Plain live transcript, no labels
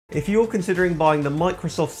If you're considering buying the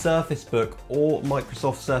Microsoft Surface Book or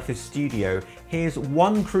Microsoft Surface Studio, here's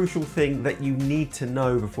one crucial thing that you need to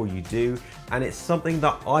know before you do, and it's something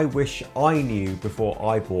that I wish I knew before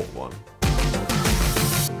I bought one.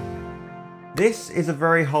 This is a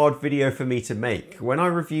very hard video for me to make. When I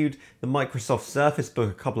reviewed the Microsoft Surface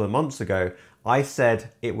Book a couple of months ago, I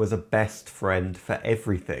said it was a best friend for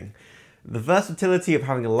everything. The versatility of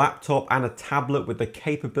having a laptop and a tablet with the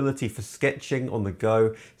capability for sketching on the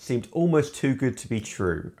go seemed almost too good to be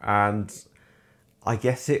true, and I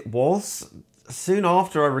guess it was. Soon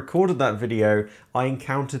after I recorded that video, I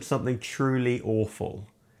encountered something truly awful.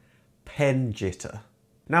 Pen jitter.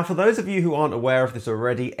 Now, for those of you who aren't aware of this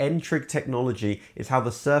already, n-trig technology is how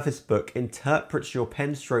the Surface Book interprets your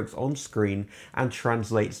pen strokes on screen and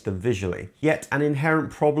translates them visually. Yet, an inherent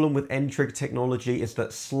problem with n-trig technology is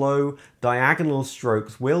that slow, diagonal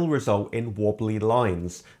strokes will result in wobbly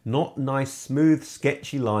lines, not nice, smooth,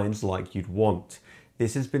 sketchy lines like you'd want.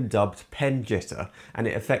 This has been dubbed pen jitter, and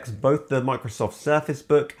it affects both the Microsoft Surface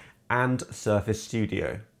Book and Surface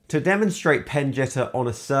Studio. To demonstrate pen jitter on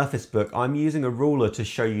a Surface Book, I'm using a ruler to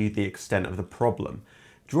show you the extent of the problem.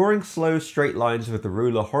 Drawing slow straight lines with the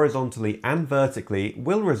ruler horizontally and vertically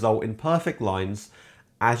will result in perfect lines,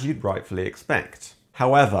 as you'd rightfully expect.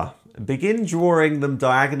 However, begin drawing them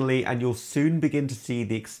diagonally and you'll soon begin to see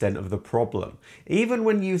the extent of the problem. Even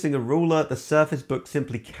when using a ruler, the Surface Book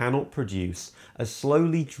simply cannot produce a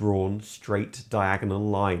slowly drawn straight diagonal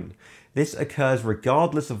line. This occurs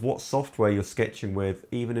regardless of what software you're sketching with,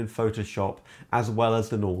 even in Photoshop, as well as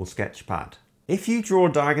the normal sketchpad. If you draw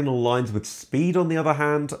diagonal lines with speed, on the other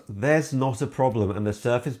hand, there's not a problem and the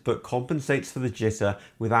Surface Book compensates for the jitter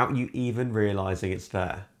without you even realizing it's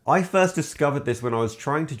there. I first discovered this when I was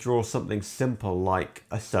trying to draw something simple like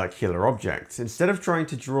a circular object. Instead of trying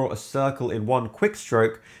to draw a circle in one quick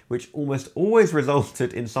stroke, which almost always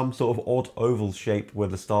resulted in some sort of odd oval shape where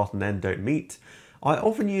the start and end don't meet, I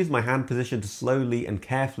often use my hand position to slowly and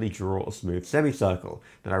carefully draw a smooth semicircle.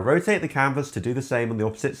 Then I rotate the canvas to do the same on the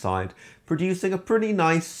opposite side, producing a pretty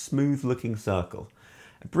nice, smooth looking circle.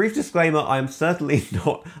 A brief disclaimer, I am certainly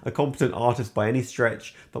not a competent artist by any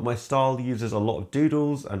stretch, but my style uses a lot of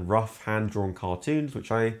doodles and rough hand-drawn cartoons,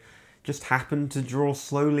 which I just happen to draw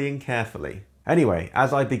slowly and carefully. Anyway,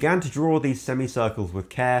 as I began to draw these semicircles with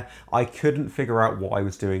care, I couldn't figure out what I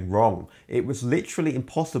was doing wrong. It was literally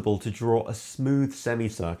impossible to draw a smooth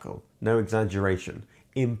semicircle. No exaggeration.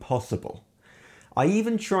 Impossible. I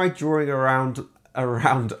even tried drawing around a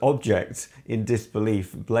round object in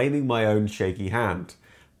disbelief, blaming my own shaky hand.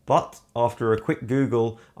 But after a quick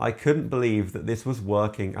Google, I couldn't believe that this was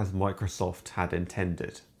working as Microsoft had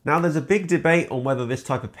intended. Now, there's a big debate on whether this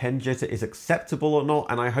type of pen jitter is acceptable or not,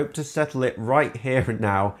 and I hope to settle it right here and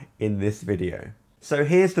now in this video. So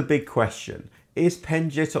here's the big question. Is pen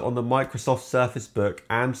jitter on the Microsoft Surface Book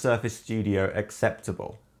and Surface Studio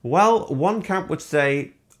acceptable? Well, one camp would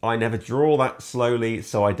say, I never draw that slowly,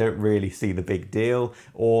 so I don't really see the big deal,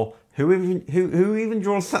 or who even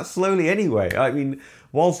draws that slowly anyway? I mean,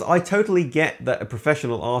 whilst I totally get that a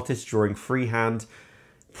professional artist drawing freehand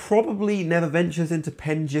probably never ventures into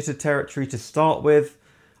pen jitter territory to start with,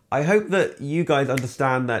 I hope that you guys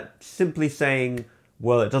understand that simply saying,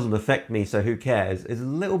 well, it doesn't affect me, so who cares, is a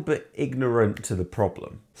little bit ignorant to the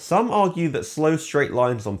problem. Some argue that slow straight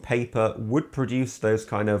lines on paper would produce those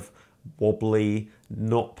kind of wobbly,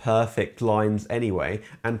 not perfect lines anyway,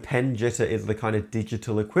 and pen jitter is the kind of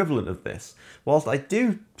digital equivalent of this. Whilst I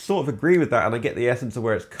do sort of agree with that and I get the essence of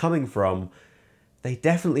where it's coming from, they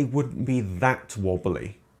definitely wouldn't be that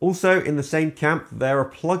wobbly. Also, in the same camp, there are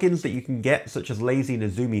plugins that you can get, such as Lazy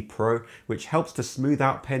Nezumi Pro, which helps to smooth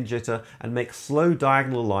out pen jitter and make slow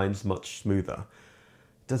diagonal lines much smoother.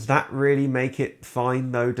 Does that really make it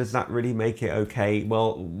fine though? Does that really make it okay?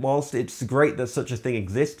 Well, whilst it's great that such a thing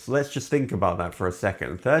exists, let's just think about that for a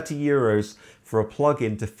second. 30 euros for a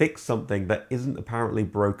plugin to fix something that isn't apparently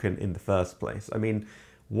broken in the first place. I mean,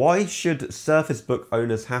 why should Surface Book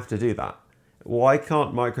owners have to do that? Why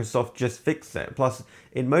can't Microsoft just fix it? Plus,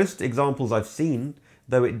 in most examples I've seen,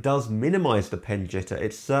 though it does minimize the pen jitter,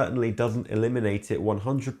 it certainly doesn't eliminate it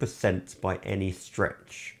 100% by any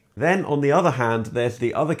stretch. Then, on the other hand, there's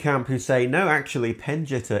the other camp who say, no, actually, pen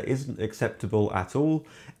jitter isn't acceptable at all.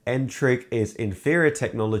 n-trig is inferior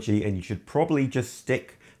technology and you should probably just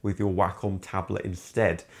stick with your Wacom tablet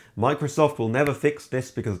instead. Microsoft will never fix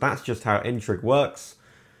this because that's just how n-trig works.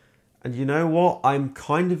 And you know what? I'm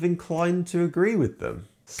kind of inclined to agree with them.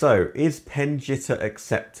 So, is pen jitter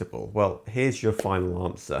acceptable? Well, here's your final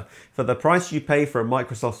answer. For the price you pay for a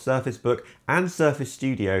Microsoft Surface Book and Surface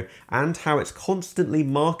Studio, and how it's constantly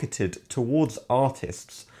marketed towards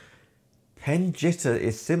artists, Pen jitter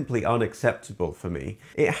is simply unacceptable for me.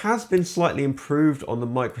 It has been slightly improved on the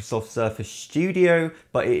Microsoft Surface Studio,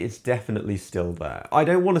 but it is definitely still there. I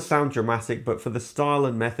don't want to sound dramatic, but for the style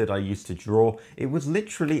and method I used to draw, it was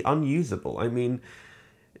literally unusable. I mean,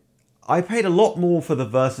 I paid a lot more for the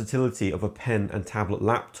versatility of a pen and tablet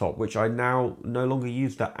laptop, which I now no longer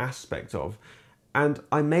use that aspect of. And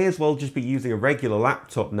I may as well just be using a regular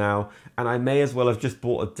laptop now, and I may as well have just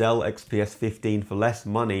bought a Dell XPS 15 for less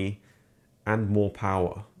money and more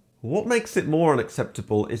power. What makes it more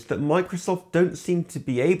unacceptable is that Microsoft don't seem to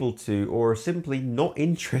be able to, or are simply not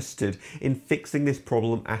interested in fixing this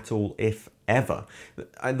problem at all, if ever.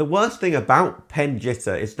 And the worst thing about pen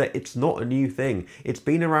jitter is that it's not a new thing. It's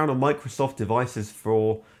been around on Microsoft devices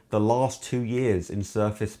for the last 2 years in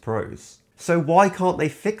Surface Pros. So why can't they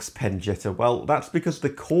fix pen jitter? Well, that's because the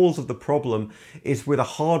cause of the problem is with a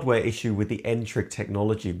hardware issue with the n-trig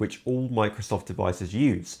technology, which all Microsoft devices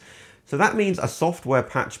use. So that means a software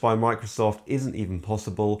patch by Microsoft isn't even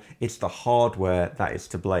possible. It's the hardware that is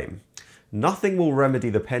to blame. Nothing will remedy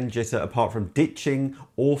the pen jitter apart from ditching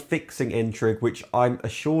or fixing n-trig, which I'm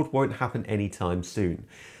assured won't happen anytime soon.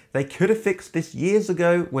 They could have fixed this years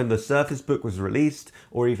ago when the Surface Book was released,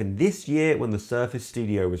 or even this year when the Surface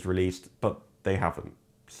Studio was released, but they haven't.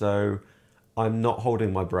 So I'm not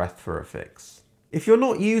holding my breath for a fix. If you're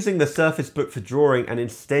not using the Surface Book for drawing and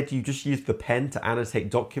instead you just use the pen to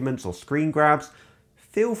annotate documents or screen grabs,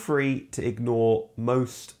 feel free to ignore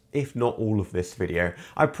most, if not all of this video.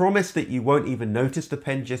 I promise that you won't even notice the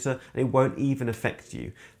pen jitter and it won't even affect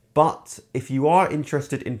you. But if you are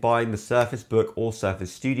interested in buying the Surface Book or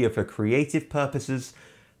Surface Studio for creative purposes,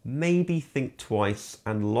 maybe think twice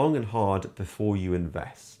and long and hard before you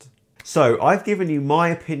invest. So I've given you my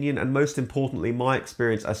opinion and most importantly my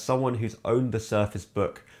experience as someone who's owned the Surface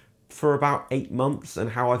Book for about 8 months and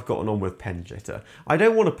how I've gotten on with pen jitter. I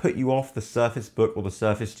don't want to put you off the Surface Book or the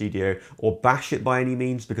Surface Studio or bash it by any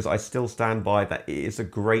means, because I still stand by that it is a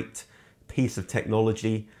great piece of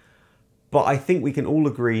technology. But I think we can all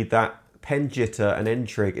agree that pen jitter and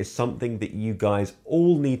n-trig is something that you guys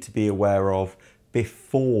all need to be aware of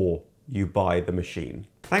before you buy the machine.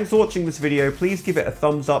 Thanks for watching this video. Please give it a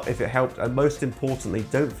thumbs up if it helped, and most importantly,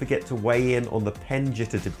 don't forget to weigh in on the pen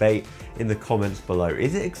jitter debate in the comments below.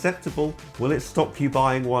 Is it acceptable? Will it stop you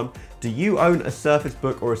buying one? Do you own a Surface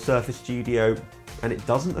Book or a Surface Studio and it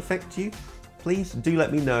doesn't affect you? Please do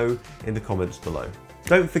let me know in the comments below.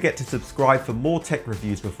 Don't forget to subscribe for more tech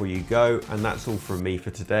reviews before you go, and that's all from me for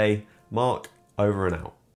today. Mark, over and out.